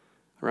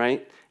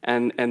 right?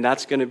 And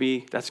that's going to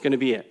be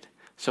it.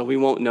 So we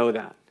won't know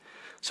that.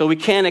 So we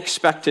can't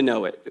expect to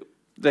know it.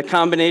 The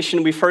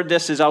combination, we've heard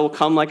this, is I will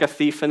come like a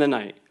thief in the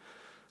night,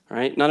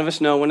 right? None of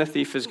us know when a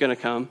thief is going to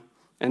come.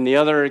 And the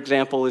other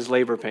example is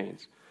labor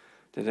pains.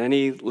 Did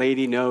any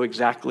lady know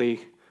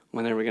exactly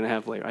when they were going to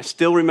have labor? I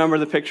still remember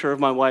the picture of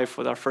my wife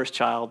with our first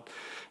child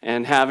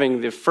and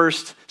having the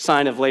first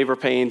sign of labor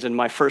pains and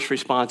my first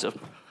response of,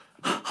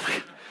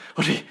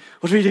 what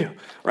do we do?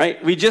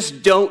 Right? We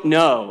just don't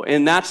know.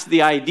 And that's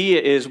the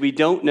idea, is we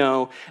don't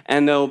know,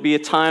 and there'll be a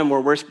time where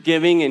we're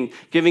giving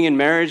in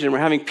marriage and we're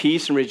having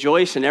peace and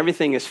rejoice and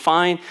everything is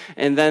fine,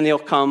 and then they'll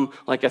come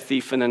like a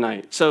thief in the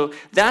night. So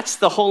that's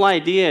the whole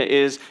idea,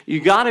 is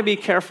you got to be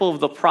careful of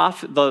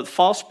the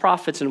false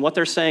prophets and what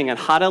they're saying and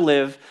how to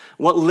live,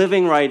 what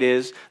living right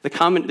is,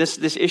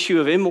 this issue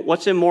of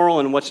what's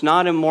immoral and what's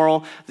not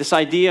immoral, this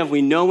idea of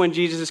we know when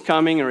Jesus is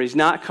coming or he's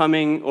not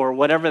coming or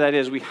whatever that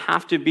is. We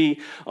have to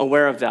be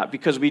aware of that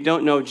because we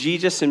don't know.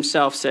 Jesus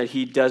himself said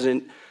he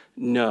doesn't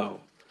know,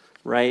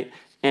 right?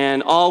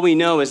 And all we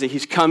know is that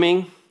he's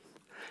coming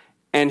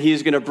and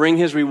he's going to bring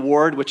his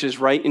reward, which is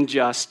right and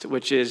just,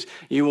 which is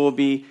you will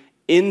be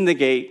in the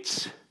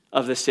gates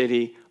of the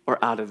city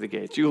or out of the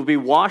gates. You will be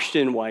washed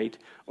in white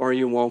or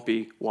you won't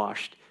be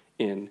washed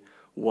in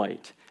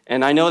white.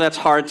 And I know that's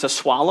hard to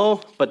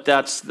swallow, but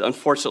that's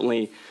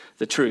unfortunately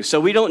the truth. So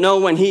we don't know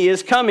when he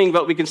is coming,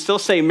 but we can still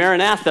say,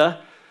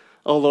 Maranatha,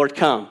 O Lord,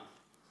 come.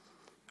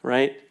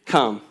 Right?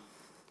 Come.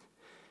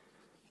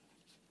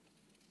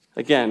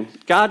 Again,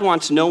 God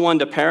wants no one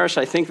to perish.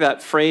 I think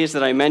that phrase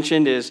that I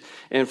mentioned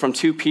and from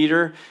 2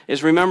 Peter,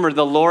 is remember,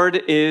 the Lord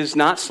is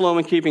not slow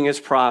in keeping his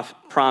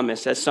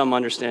promise, as some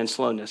understand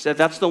slowness.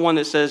 That's the one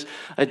that says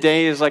a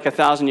day is like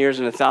 1,000 years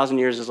and 1,000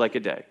 years is like a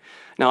day.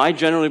 Now, I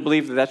generally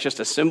believe that that's just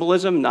a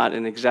symbolism, not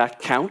an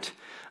exact count.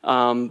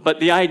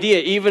 But the idea,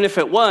 even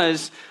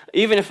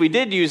if we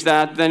did use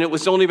that, then it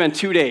was only been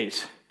 2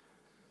 days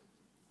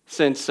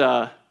since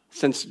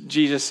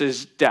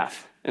Jesus'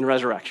 death and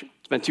resurrection.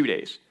 It's been 2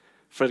 days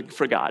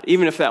for God.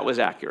 Even if that was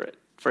accurate,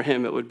 for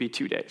him it would be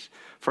 2 days.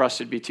 For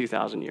us, it'd be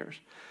 2,000 years.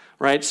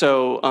 Right?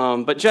 So,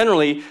 but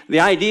generally,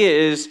 the idea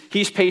is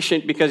he's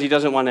patient because he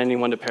doesn't want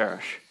anyone to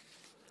perish.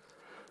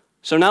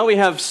 So now we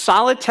have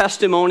solid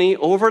testimony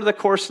over the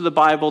course of the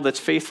Bible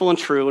that's faithful and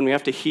true, and we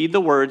have to heed the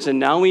words. And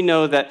now we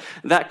know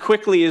that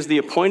quickly is the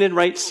appointed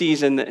right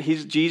season that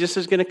Jesus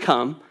is going to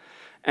come,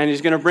 and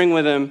he's going to bring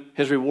with him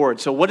his reward.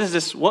 So what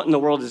in the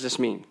world does this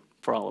mean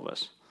for all of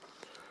us?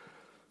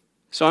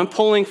 So I'm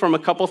pulling from a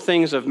couple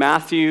things of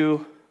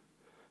Matthew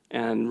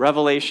and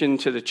Revelation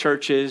to the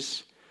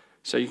churches.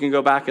 So you can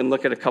go back and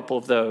look at a couple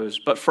of those.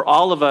 But for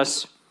all of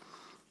us,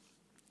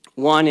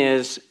 one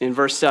is in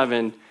verse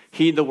 7,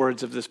 heed the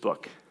words of this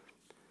book.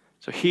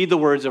 So heed the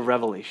words of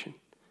Revelation,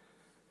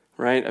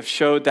 right? I've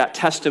showed that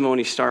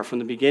testimony start from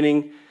the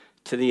beginning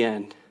to the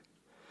end.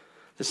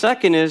 The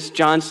second is,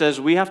 John says,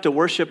 we have to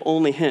worship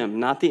only him,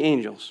 not the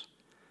angels,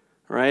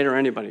 right? Or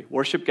anybody.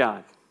 Worship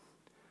God.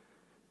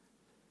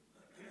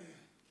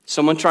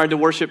 Someone tried to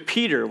worship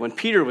Peter when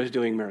Peter was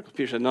doing miracles.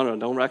 Peter said, no,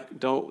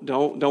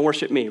 don't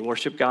worship me.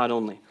 Worship God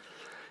only.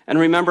 And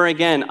remember,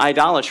 again,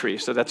 idolatry.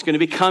 So that's going to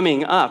be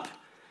coming up.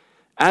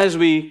 As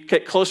we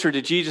get closer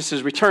to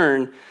Jesus'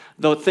 return,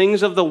 the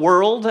things of the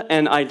world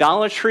and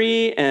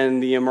idolatry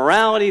and the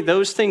immorality,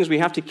 those things we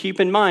have to keep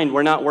in mind.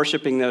 We're not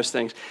worshiping those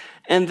things.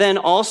 And then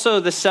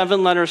also the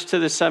 7 letters to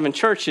the 7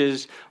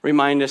 churches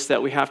remind us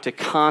that we have to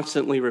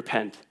constantly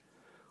repent.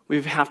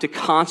 We have to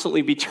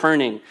constantly be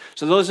turning.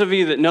 So those of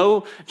you that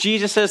know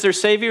Jesus as their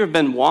Savior, have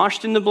been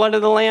washed in the blood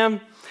of the Lamb,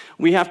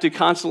 we have to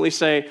constantly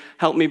say,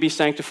 help me be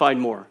sanctified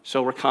more.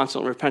 So we're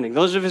constantly repenting.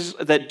 Those of us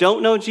that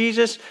don't know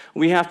Jesus,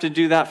 we have to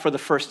do that for the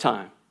first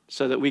time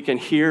so that we can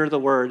hear the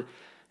word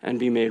and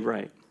be made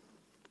right.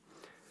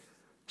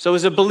 So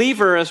as a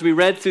believer, as we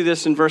read through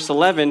this in verse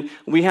 11,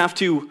 we have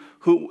to,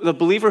 the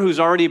believer who's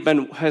already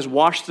has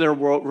washed their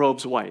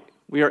robes white.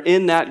 We are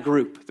in that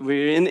group.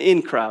 We're in the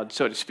in crowd,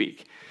 so to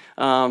speak.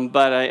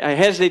 But I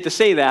hesitate to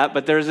say that,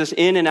 but there's this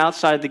in and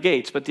outside the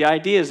gates. But the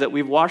idea is that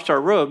we've washed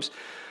our robes.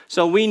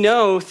 So we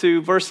know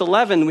through verse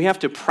 11, we have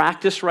to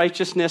practice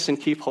righteousness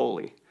and keep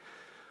holy.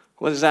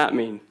 What does that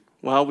mean?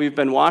 Well, we've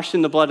been washed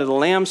in the blood of the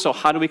Lamb, so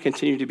how do we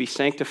continue to be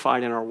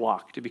sanctified in our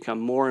walk, to become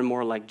more and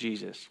more like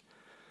Jesus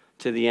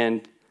to the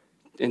end,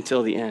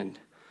 until the end?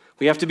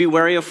 We have to be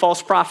wary of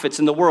false prophets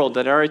in the world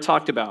that I already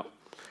talked about.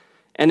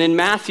 And in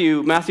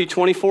Matthew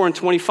 24 and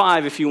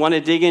 25, if you want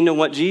to dig into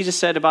what Jesus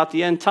said about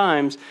the end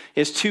times,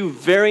 is 2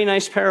 very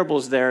nice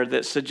parables there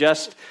that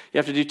suggest you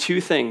have to do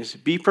 2 things: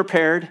 be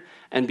prepared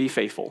and be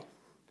faithful.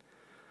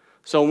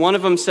 So one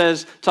of them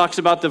talks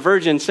about the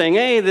virgin saying,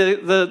 hey,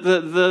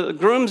 the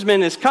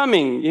groomsman is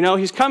coming. You know,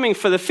 he's coming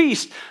for the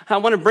feast. I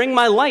want to bring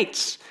my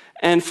lights.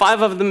 And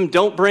 5 of them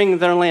don't bring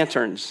their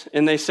lanterns.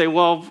 And they say,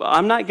 well,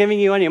 I'm not giving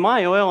you any of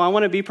my oil. I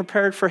want to be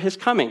prepared for his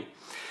coming.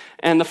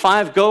 And the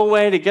 5 go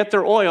away to get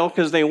their oil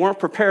because they weren't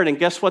prepared. And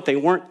guess what? They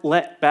weren't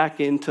let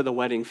back into the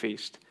wedding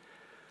feast.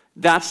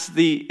 That's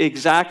the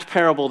exact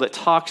parable that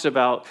talks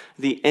about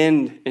the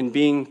end and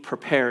being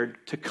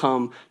prepared to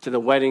come to the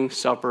wedding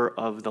supper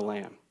of the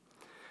Lamb,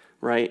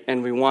 right?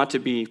 And we want to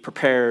be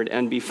prepared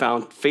and be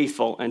found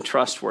faithful and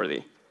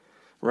trustworthy,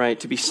 right?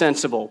 To be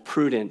sensible,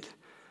 prudent,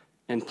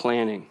 and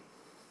planning.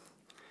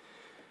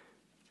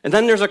 And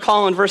then there's a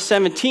call in verse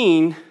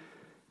 17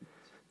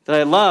 that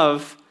I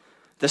love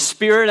the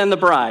Spirit and the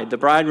bride. The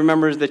bride,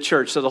 remember, is the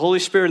church. So the Holy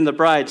Spirit and the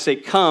bride say,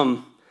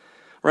 come.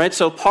 Right?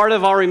 So part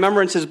of our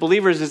remembrance as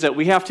believers is that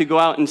we have to go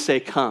out and say,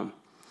 come.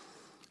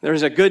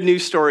 There's a good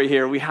news story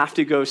here. We have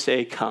to go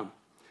say, come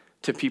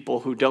to people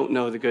who don't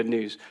know the good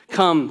news.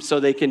 Come so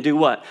they can do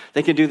what?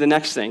 They can do the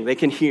next thing. They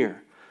can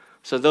hear.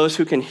 So those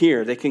who can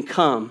hear, they can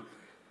come.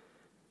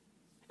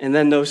 And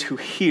then those who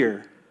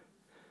hear,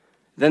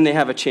 then they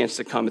have a chance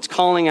to come. It's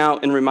calling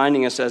out and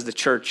reminding us as the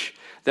church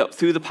that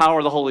through the power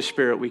of the Holy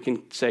Spirit, we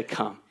can say,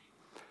 come.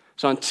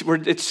 So it's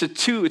a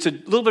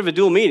little bit of a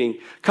dual meaning.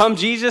 Come,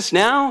 Jesus,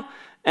 now,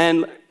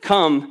 and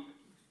come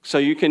so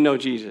you can know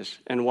Jesus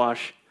and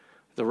wash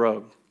the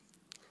robe.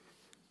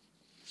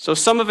 So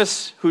some of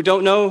us who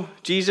don't know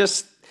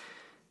Jesus,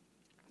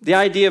 the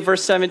idea of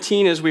verse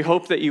 17 is we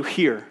hope that you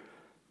hear.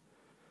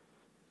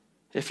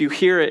 If you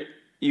hear it,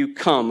 you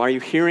come. Are you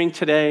hearing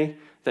today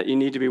that you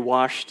need to be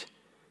washed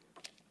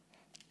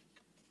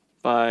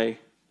by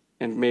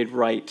and made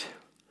right?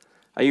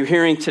 Are you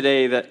hearing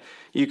today that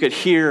you could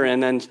hear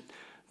and then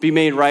be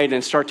made right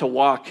and start to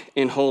walk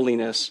in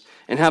holiness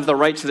and have the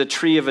right to the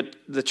tree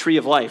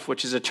of life,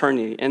 which is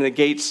eternity, and the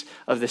gates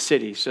of the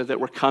city, so that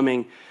we're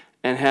coming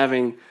and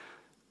having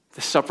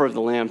the supper of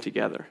the Lamb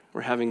together.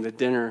 We're having the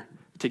dinner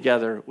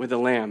together with the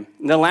Lamb.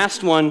 And the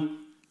last one,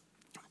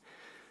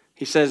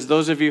 he says,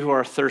 those of you who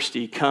are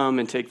thirsty, come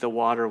and take the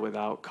water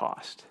without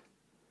cost.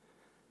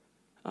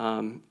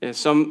 If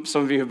some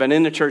of you have been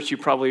in the church, you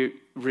probably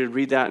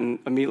read that and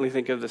immediately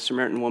think of the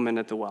Samaritan woman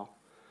at the well,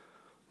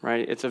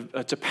 right? It's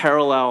a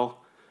parallel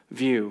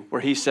view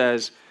where he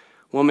says,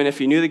 woman, if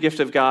you knew the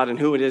gift of God and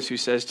who it is who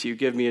says to you,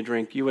 give me a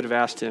drink, you would have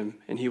asked him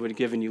and he would have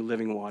given you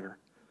living water.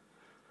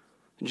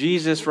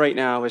 Jesus right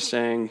now is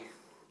saying,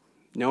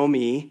 know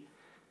me,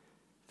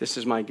 this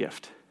is my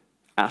gift.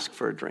 Ask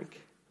for a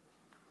drink.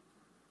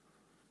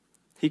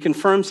 He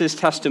confirms his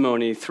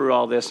testimony through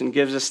all this and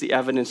gives us the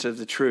evidence of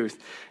the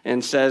truth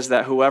and says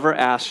that whoever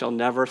asks shall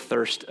never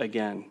thirst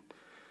again.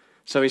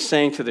 So he's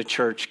saying to the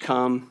church,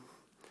 come.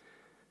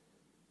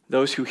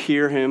 Those who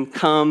hear him,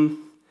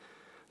 come.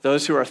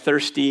 Those who are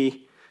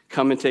thirsty,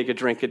 come and take a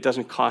drink. It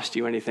doesn't cost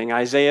you anything.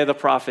 Isaiah the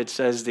prophet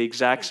says the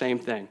exact same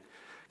thing.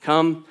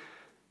 Come.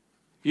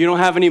 You don't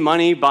have any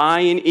money, buy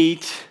and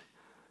eat.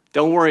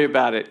 Don't worry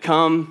about it.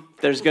 Come.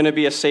 There's going to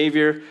be a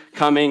Savior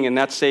coming, and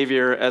that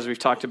Savior, as we've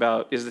talked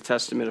about, is the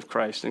testament of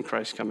Christ and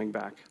Christ coming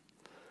back.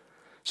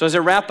 So as I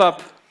wrap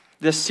up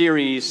this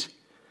series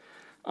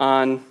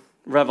on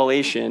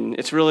Revelation,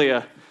 it's really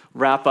a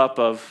wrap up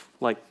of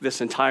like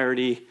this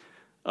entirety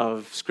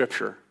of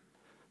Scripture,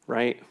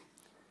 right?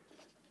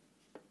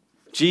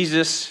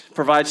 Jesus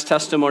provides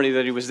testimony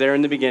that he was there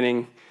in the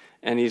beginning,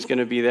 and he's going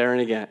to be there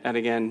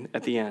again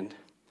at the end.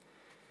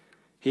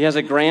 He has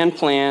a grand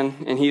plan,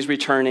 and he's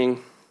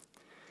returning.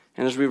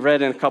 And as we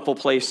read in a couple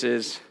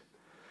places,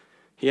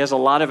 he has a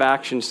lot of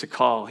actions to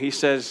call. He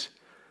says,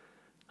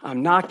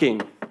 I'm knocking.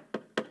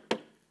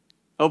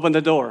 Open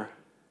the door.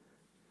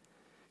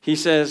 He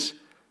says,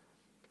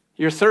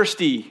 you're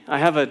thirsty. I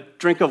have a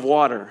drink of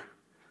water.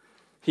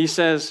 He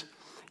says,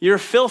 you're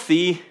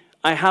filthy.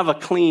 I have a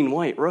clean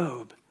white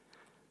robe.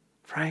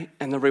 Right?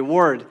 And the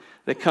reward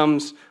that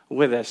comes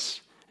with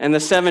us. And the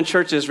 7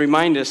 churches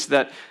remind us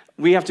that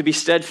we have to be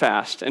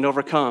steadfast and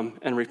overcome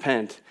and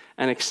repent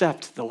and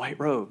accept the white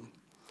robe,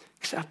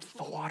 accept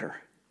the water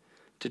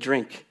to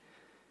drink.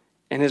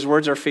 And his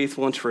words are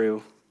faithful and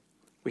true.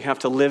 We have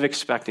to live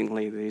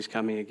expectantly that he's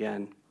coming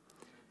again,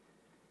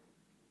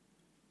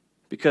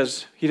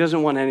 because he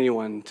doesn't want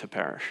anyone to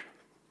perish.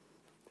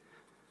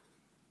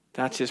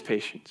 That's his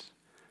patience.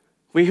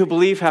 We who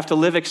believe have to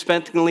live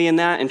expectantly in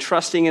that and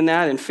trusting in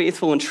that and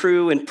faithful and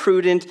true and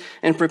prudent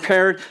and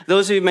prepared.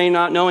 Those of you may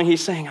not know, and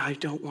he's saying, I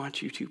don't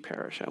want you to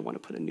perish. I want to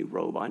put a new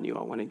robe on you.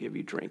 I want to give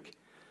you drink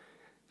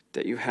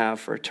that you have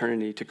for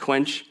eternity to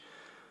quench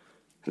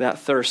that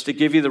thirst, to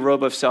give you the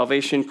robe of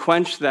salvation,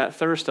 quench that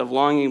thirst of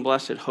longing,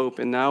 blessed hope.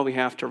 And now we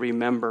have to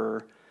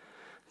remember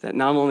that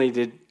not only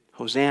did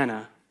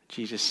Hosanna,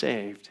 Jesus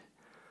saved,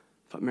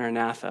 but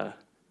Maranatha,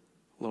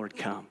 Lord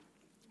come,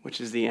 which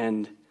is the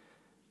end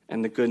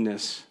and the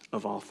goodness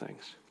of all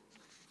things.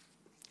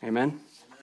 Amen?